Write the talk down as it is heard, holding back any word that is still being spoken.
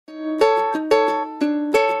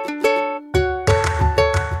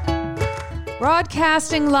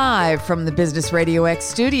Broadcasting live from the Business Radio X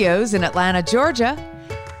studios in Atlanta, Georgia,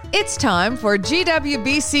 it's time for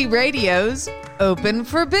GWBC Radio's Open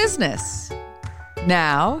for Business.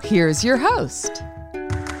 Now, here's your host.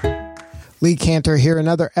 Lee Cantor here,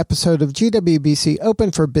 another episode of GWBC Open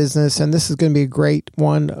for Business, and this is going to be a great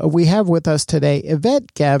one. We have with us today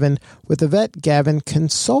Yvette Gavin with Yvette Gavin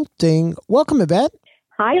Consulting. Welcome, Yvette.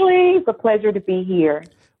 Hi, Lee. It's a pleasure to be here.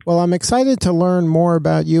 Well, I'm excited to learn more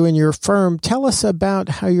about you and your firm. Tell us about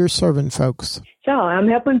how you're serving folks. So I'm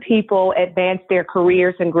helping people advance their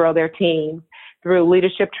careers and grow their teams through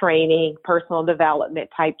leadership training, personal development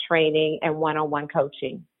type training, and one-on-one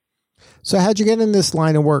coaching. So how'd you get in this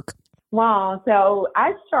line of work? Wow. So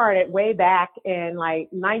I started way back in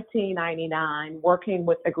 1999 working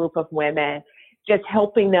with a group of women, just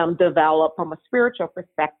helping them develop from a spiritual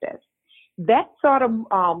perspective. That sort of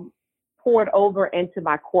poured over into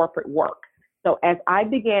my corporate work. So as I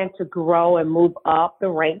began to grow and move up the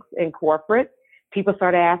ranks in corporate, people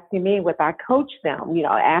started asking me would I coach them,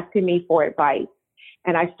 asking me for advice.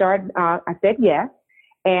 And I said yes.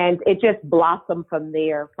 And it just blossomed from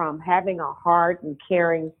there, from having a heart and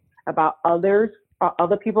caring about other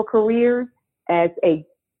people's careers as a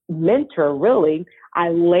mentor, really. I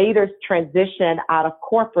later transitioned out of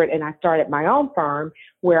corporate and I started my own firm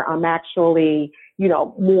where I'm actually,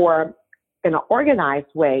 more in an organized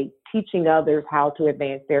way, teaching others how to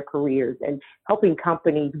advance their careers and helping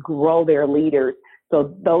companies grow their leaders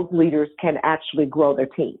so those leaders can actually grow their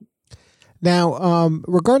team. Now,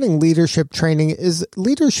 regarding leadership training, is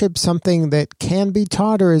leadership something that can be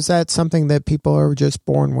taught, or is that something that people are just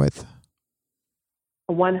born with?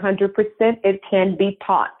 100% it can be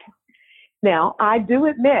taught. Now, I do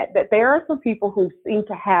admit that there are some people who seem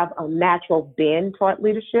to have a natural bend toward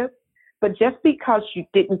leadership, but just because you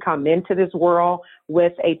didn't come into this world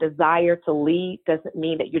with a desire to lead doesn't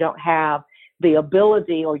mean that you don't have the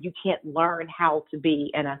ability or you can't learn how to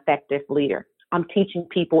be an effective leader. I'm teaching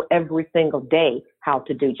people every single day how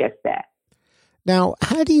to do just that. Now,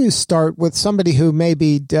 how do you start with somebody who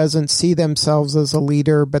maybe doesn't see themselves as a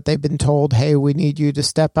leader, but they've been told, hey, we need you to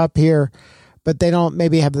step up here, but they don't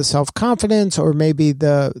maybe have the self-confidence, or maybe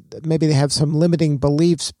they have some limiting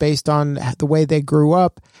beliefs based on the way they grew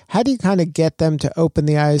up? How do you kind of get them to open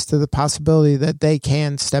the eyes to the possibility that they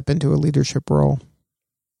can step into a leadership role?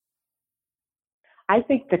 I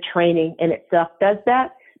think the training in itself does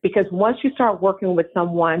that, because once you start working with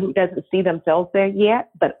someone who doesn't see themselves there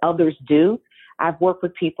yet, but others do, I've worked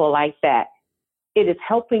with people like that. It is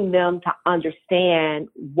helping them to understand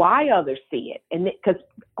why others see it. And because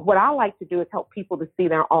what I like to do is help people to see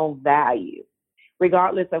their own value,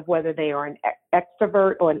 regardless of whether they are an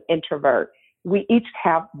extrovert or an introvert. We each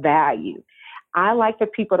have value. I like for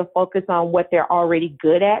people to focus on what they're already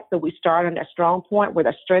good at. So we start on a strong point where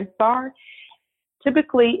their strengths are.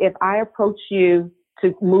 Typically, if I approach you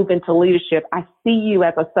to move into leadership, I see you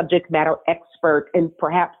as a subject matter expert in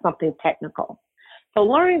perhaps something technical. So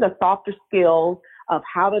learning the softer skills of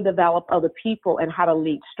how to develop other people and how to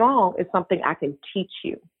lead strong is something I can teach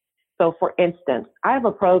you. So for instance, I have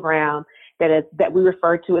a program that we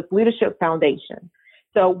refer to as Leadership Foundation.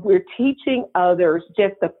 So we're teaching others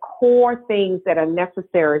just the core things that are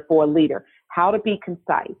necessary for a leader: how to be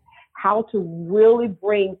concise, how to really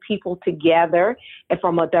bring people together and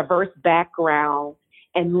from a diverse background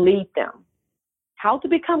and lead them, how to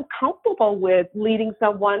become comfortable with leading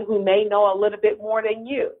someone who may know a little bit more than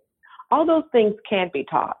you. All those things can be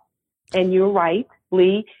taught. And you're right,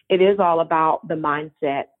 Lee, it is all about the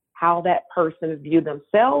mindset, how that person views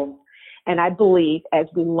themselves. And I believe as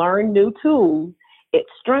we learn new tools, it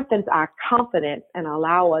strengthens our confidence and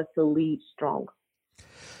allow us to lead stronger.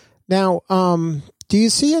 Now, do you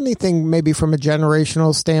see anything maybe from a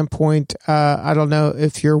generational standpoint? I don't know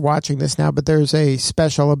if you're watching this now, but there's a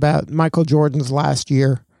special about Michael Jordan's last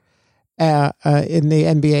year in the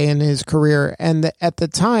NBA in his career. And at the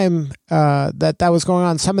time that was going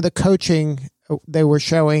on, some of the coaching they were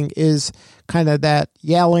showing is kind of that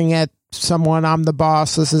yelling at someone, I'm the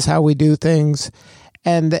boss, this is how we do things.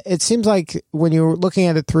 And it seems like when you're looking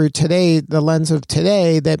at it through today, the lens of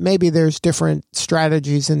today, that maybe there's different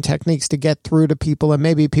strategies and techniques to get through to people, and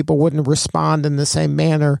maybe people wouldn't respond in the same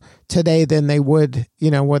manner today than they would,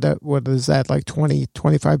 what is that, like 20,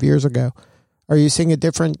 25 years ago? Are you seeing a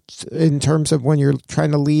difference in terms of when you're trying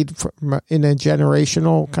to lead in a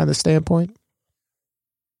generational kind of standpoint?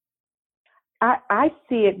 I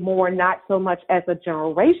see it more not so much as a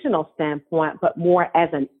generational standpoint, but more as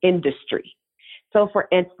an industry. So, for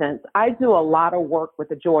instance, I do a lot of work with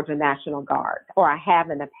the Georgia National Guard, or I have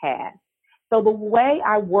in the past. So the way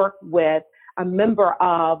I work with a member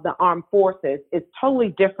of the armed forces is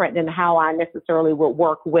totally different than how I necessarily would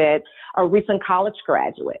work with a recent college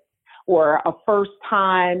graduate or a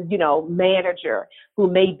first-time, manager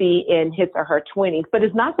who may be in his or her 20s. But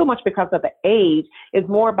it's not so much because of the age, it's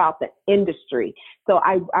more about the industry. So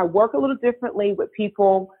I work a little differently with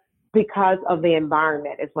people because of the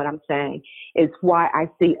environment is what I'm saying, is why I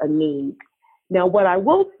see a need. Now, what I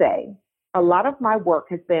will say, a lot of my work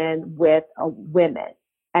has been with women,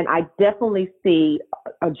 and I definitely see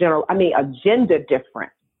a gender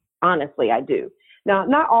difference. Honestly, I do. Now,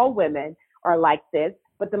 not all women are like this,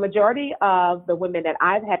 but the majority of the women that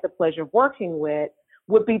I've had the pleasure of working with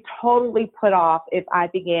would be totally put off if I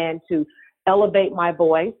began to elevate my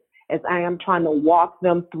voice as I am trying to walk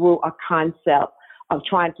them through a concept of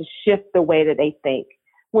trying to shift the way that they think.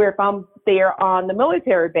 Where if I'm there on the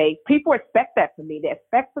military base, people expect that from me. They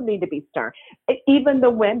expect for me to be stern, even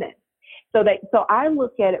the women. So I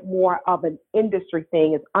look at it more of an industry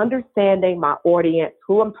thing, is understanding my audience,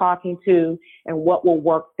 who I'm talking to, and what will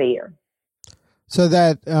work there. So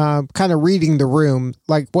that kind of reading the room,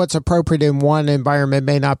 like what's appropriate in one environment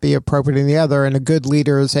may not be appropriate in the other, and a good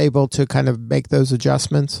leader is able to kind of make those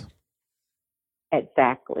adjustments.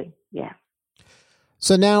 Exactly, yeah.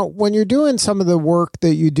 So now when you're doing some of the work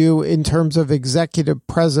that you do in terms of executive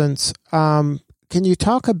presence, can you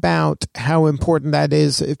talk about how important that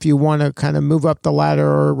is if you want to kind of move up the ladder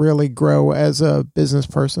or really grow as a business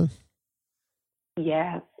person?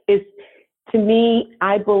 Yes. To me,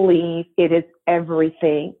 I believe it is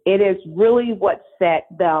everything. It is really what set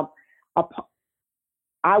them apart.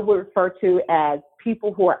 I would refer to as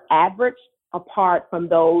people who are average apart from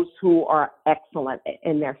those who are excellent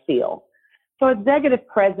in their field. So executive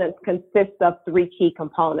presence consists of three key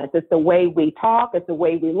components. It's the way we talk, it's the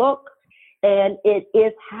way we look, and it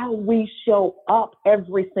is how we show up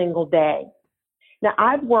every single day. Now,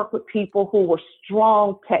 I've worked with people who were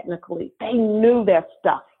strong technically. They knew their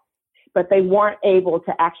stuff, but they weren't able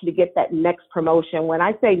to actually get that next promotion. When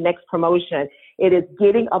I say next promotion, it is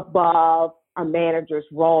getting above a manager's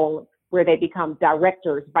role where they become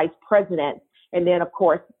directors, vice presidents, and then, of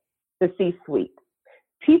course, the C-suite.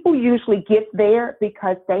 People usually get there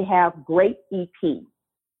because they have great EP.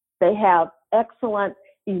 They have excellent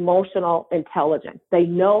emotional intelligence. They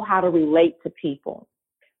know how to relate to people.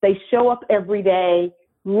 They show up every day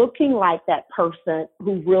looking like that person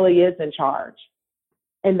who really is in charge.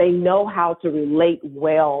 And they know how to relate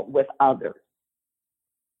well with others.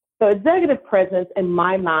 So executive presence, in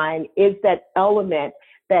my mind, is that element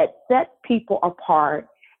that sets people apart.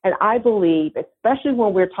 And I believe, especially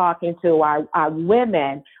when we're talking to our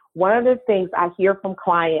women, one of the things I hear from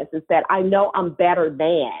clients is that I know I'm better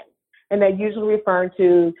than. And they're usually referring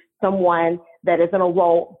to someone that is in a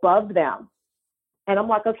role above them. And I'm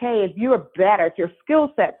like, okay, if you're better, if your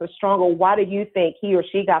skill sets are stronger, why do you think he or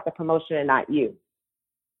she got the promotion and not you?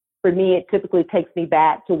 For me, it typically takes me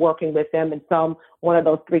back to working with them in one of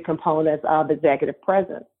those three components of executive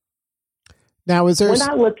presence. Now, when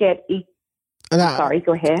I look at each, sorry,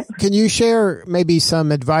 go ahead. Can you share maybe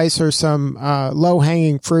some advice or some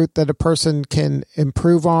low-hanging fruit that a person can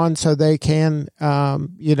improve on so they can,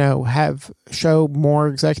 show more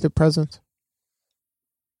executive presence?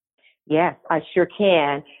 Yes, I sure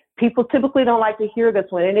can. People typically don't like to hear this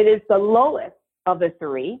one, and it is the lowest of the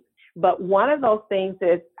three. But one of those things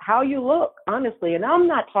is how you look, honestly. And I'm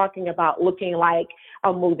not talking about looking like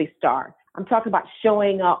a movie star. I'm talking about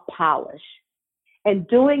showing up polished and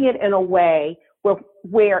doing it in a way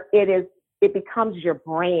where it becomes your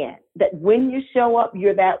brand, that when you show up,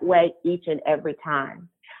 you're that way each and every time.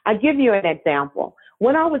 I'll give you an example.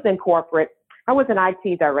 When I was in corporate, I was an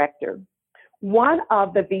IT director. One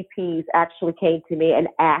of the VPs actually came to me and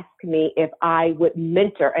asked me if I would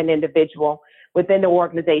mentor an individual within the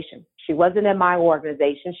organization. She wasn't in my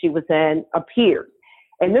organization. She was in a peer.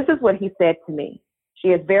 And this is what he said to me. She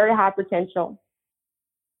has very high potential.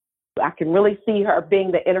 I can really see her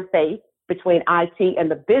being the interface between IT and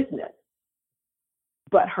the business,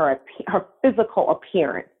 but her physical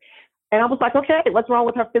appearance. And I was like, okay, what's wrong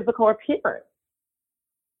with her physical appearance?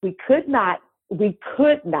 We could not,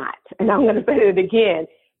 and I'm going to say it again,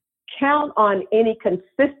 count on any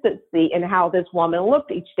consistency in how this woman looked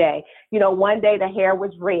each day. One day the hair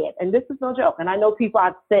was red, and this is no joke. And I know people,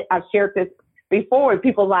 I've shared this before, and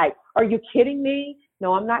people like, are you kidding me?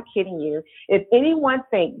 No, I'm not kidding you. If anyone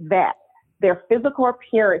thinks that their physical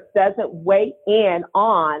appearance doesn't weigh in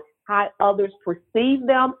on how others perceive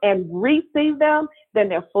them and receive them, then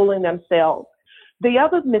they're fooling themselves. The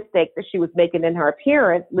other mistake that she was making in her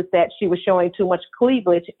appearance was that she was showing too much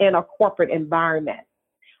cleavage in a corporate environment.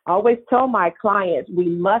 I always tell my clients, we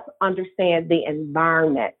must understand the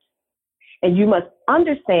environment. And you must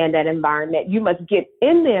understand that environment. You must get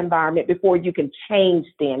in the environment before you can change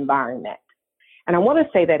the environment. And I want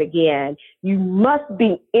to say that again. You must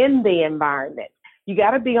be in the environment. You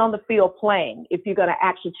got to be on the field playing if you're going to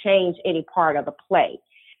actually change any part of the play.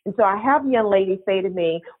 And so I have young ladies say to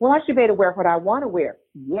me, well, I should be able to wear what I want to wear.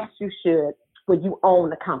 Yes, you should, when you own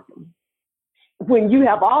the company. When you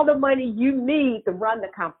have all the money you need to run the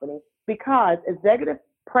company, because executive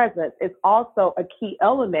presence is also a key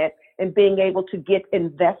element in being able to get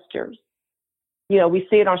investors. You know, we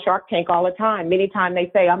see it on Shark Tank all the time. Many times they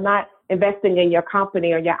say, I'm not investing in your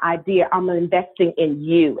company or your idea. I'm investing in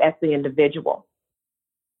you as the individual.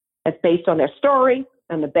 It's based on their story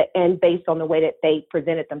and based on the way that they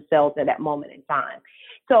presented themselves at that moment in time.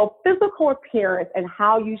 So physical appearance and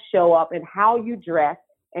how you show up and how you dress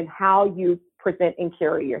and how you present and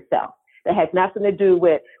carry yourself. That has nothing to do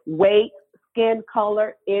with weight, skin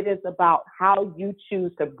color. It is about how you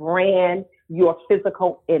choose to brand your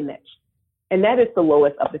physical image. And that is the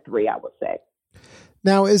lowest of the three, I would say.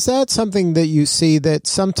 Now, is that something that you see that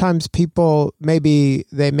sometimes people, maybe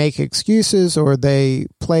they make excuses or they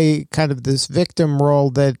play kind of this victim role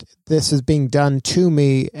that this is being done to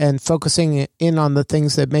me, and focusing in on the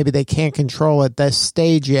things that maybe they can't control at this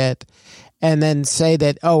stage yet, and then say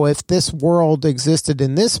that, oh, if this world existed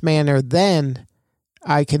in this manner, then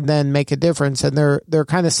I can then make a difference. And they're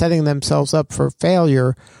kind of setting themselves up for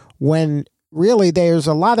failure, when really there's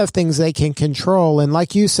a lot of things they can control. And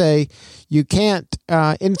like you say, you can't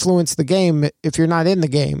influence the game if you're not in the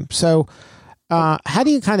game. So how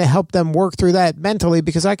do you kind of help them work through that mentally?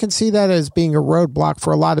 Because I can see that as being a roadblock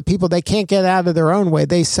for a lot of people. They can't get out of their own way.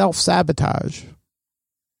 They self-sabotage.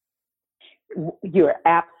 You're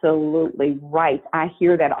absolutely right. I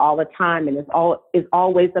hear that all the time, and it's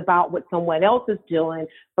always about what someone else is doing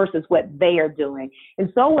versus what they are doing.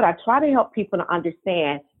 And so what I try to help people to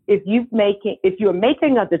understand, if you're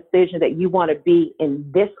making a decision that you want to be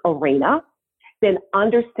in this arena, then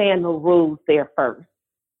understand the rules there first.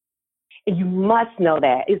 And you must know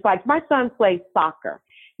that. It's like my son plays soccer,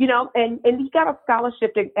 you know, and he got a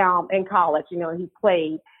scholarship in college, you know, he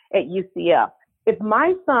played at UCF. If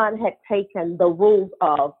my son had taken the rules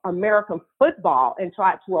of American football and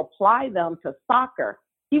tried to apply them to soccer,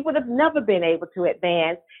 he would have never been able to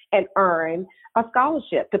advance and earn a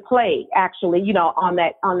scholarship to play, actually, you know, on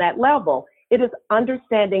that level. It is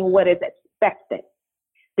understanding what is expected.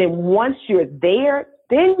 Then once you're there,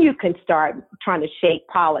 then you can start trying to shape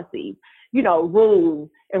policies, you know, rules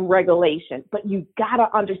and regulations. But you got to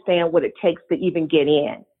understand what it takes to even get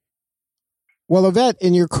in. Well, Yvette,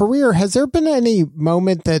 in your career, has there been any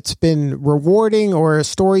moment that's been rewarding, or a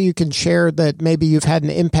story you can share that maybe you've had an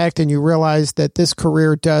impact and you realize that this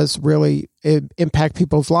career does really impact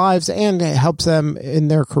people's lives and it helps them in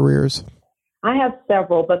their careers? I have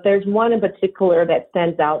several, but there's one in particular that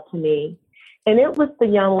stands out to me. And it was the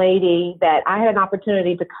young lady that I had an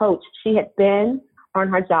opportunity to coach. She had been on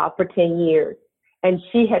her job for 10 years, and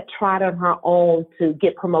she had tried on her own to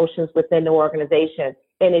get promotions within the organization,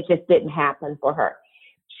 and it just didn't happen for her.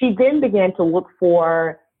 She then began to look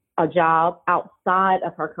for a job outside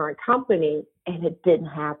of her current company, and it didn't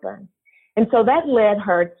happen. And so that led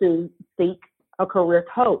her to seek a career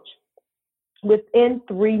coach. Within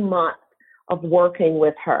 3 months of working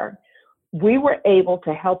with her, we were able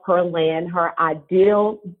to help her land her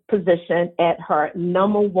ideal position at her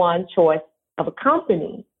number one choice of a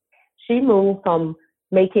company. She moved from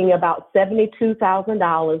making about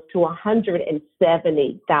 $72,000 to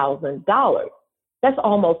 $170,000. That's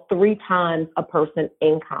almost 3 times a person's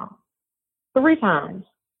income. 3 times.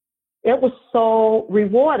 It was so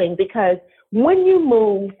rewarding, because when you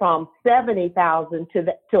move from 70,000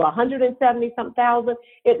 to 170-something thousand,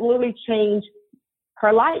 it literally changed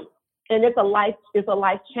her life, and it's a life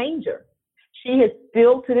changer. She is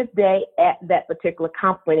still to this day at that particular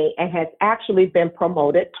company and has actually been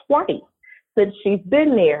promoted twice since she's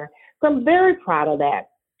been there. So I'm very proud of that.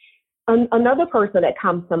 Another person that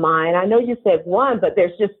comes to mind, I know you said one, but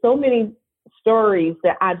there's just so many stories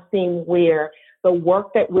that I've seen where the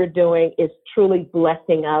work that we're doing is truly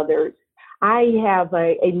blessing others. I have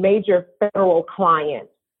a major federal client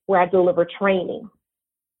where I deliver training.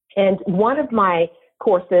 And one of my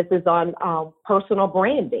courses is on personal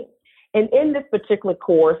branding. And in this particular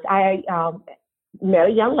course, I met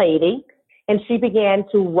a young lady, and she began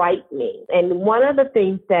to write me. And one of the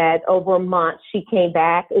things that over a month, she came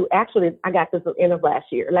back. Actually, I got this in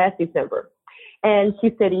last December. And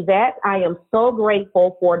she said, Yvette, I am so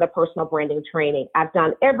grateful for the personal branding training. I've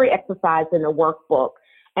done every exercise in the workbook,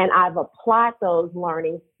 and I've applied those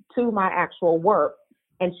learnings to my actual work.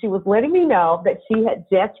 And she was letting me know that she had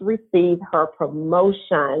just received her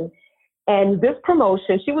promotion And this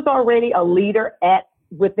promotion, she was already a leader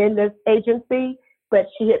within this agency, but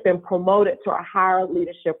she had been promoted to a higher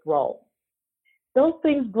leadership role. Those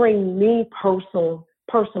things bring me personal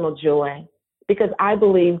joy, because I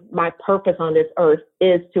believe my purpose on this earth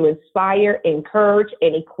is to inspire, encourage,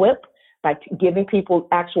 and equip by giving people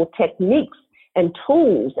actual techniques and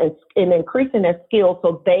tools and increasing their skills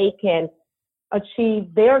so they can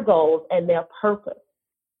achieve their goals and their purpose.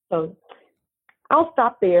 So I'll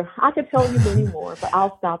stop there. I could tell you many more, but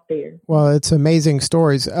I'll stop there. Well, it's amazing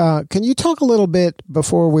stories. Can you talk a little bit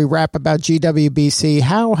before we wrap about GWBC?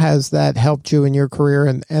 How has that helped you in your career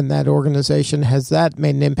and that organization? Has that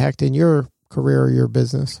made an impact in your career or your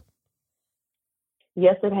business?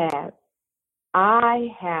 Yes, it has. I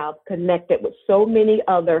have connected with so many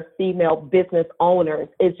other female business owners.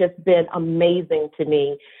 It's just been amazing to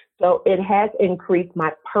me. So it has increased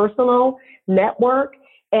my personal network,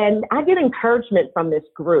 and I get encouragement from this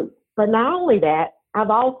group. But not only that, I've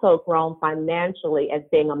also grown financially as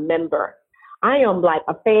being a member. I am like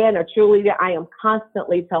a fan, a cheerleader. I am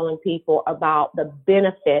constantly telling people about the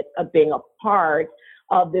benefits of being a part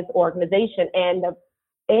of this organization and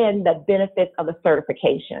the benefits of the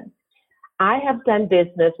certification. I have done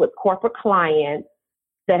business with corporate clients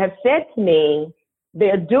that have said to me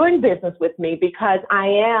they're doing business with me because I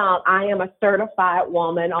am a certified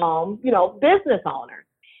woman, business owner.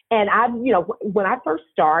 And when I first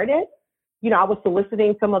started, I was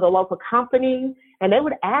soliciting some of the local companies, and they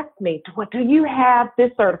would ask me, do you have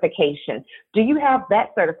this certification? Do you have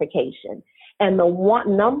that certification? And the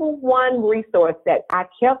number one resource that I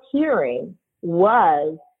kept hearing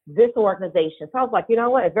was this organization. So I was like, you know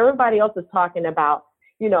what? If everybody else is talking about,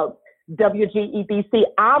 WGEBC,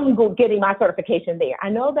 I'm getting my certification there. I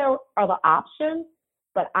know there are other options,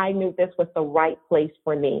 but I knew this was the right place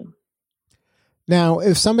for me. Now,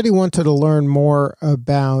 if somebody wanted to learn more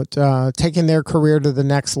about taking their career to the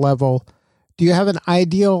next level, do you have an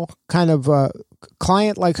ideal kind of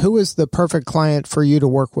client? Like, who is the perfect client for you to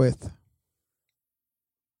work with?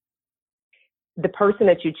 The person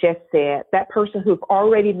that you just said, that person who's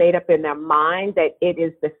already made up in their mind that it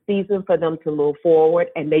is the season for them to move forward,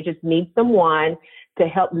 and they just need someone to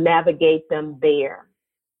help navigate them there.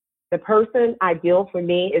 The person ideal for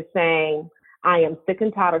me is saying, I am sick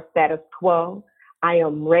and tired of status quo. I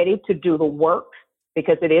am ready to do the work,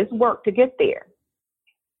 because it is work to get there,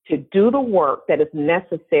 to do the work that is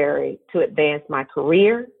necessary to advance my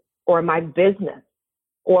career or my business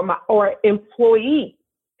or employee.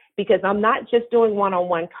 Because I'm not just doing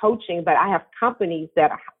one-on-one coaching, but I have companies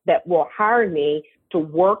that will hire me to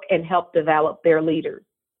work and help develop their leaders.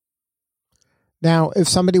 Now, if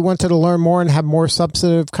somebody wanted to learn more and have more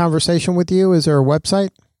substantive conversation with you, is there a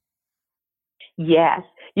website? Yes.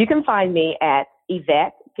 You can find me at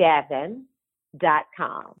YvetteGavin.com.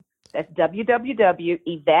 That's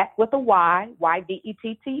www.Yvette with a Y,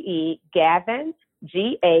 Y-V-E-T-T-E, Gavin,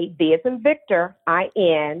 G-A-V as in Victor,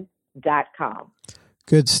 I-N.com.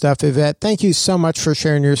 Good stuff, Yvette. Thank you so much for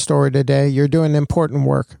sharing your story today. You're doing important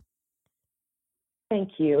work.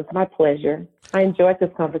 Thank you. It's my pleasure. I enjoyed this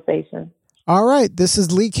conversation. All right. This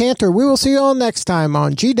is Lee Cantor. We will see you all next time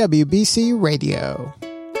on GWBC Radio.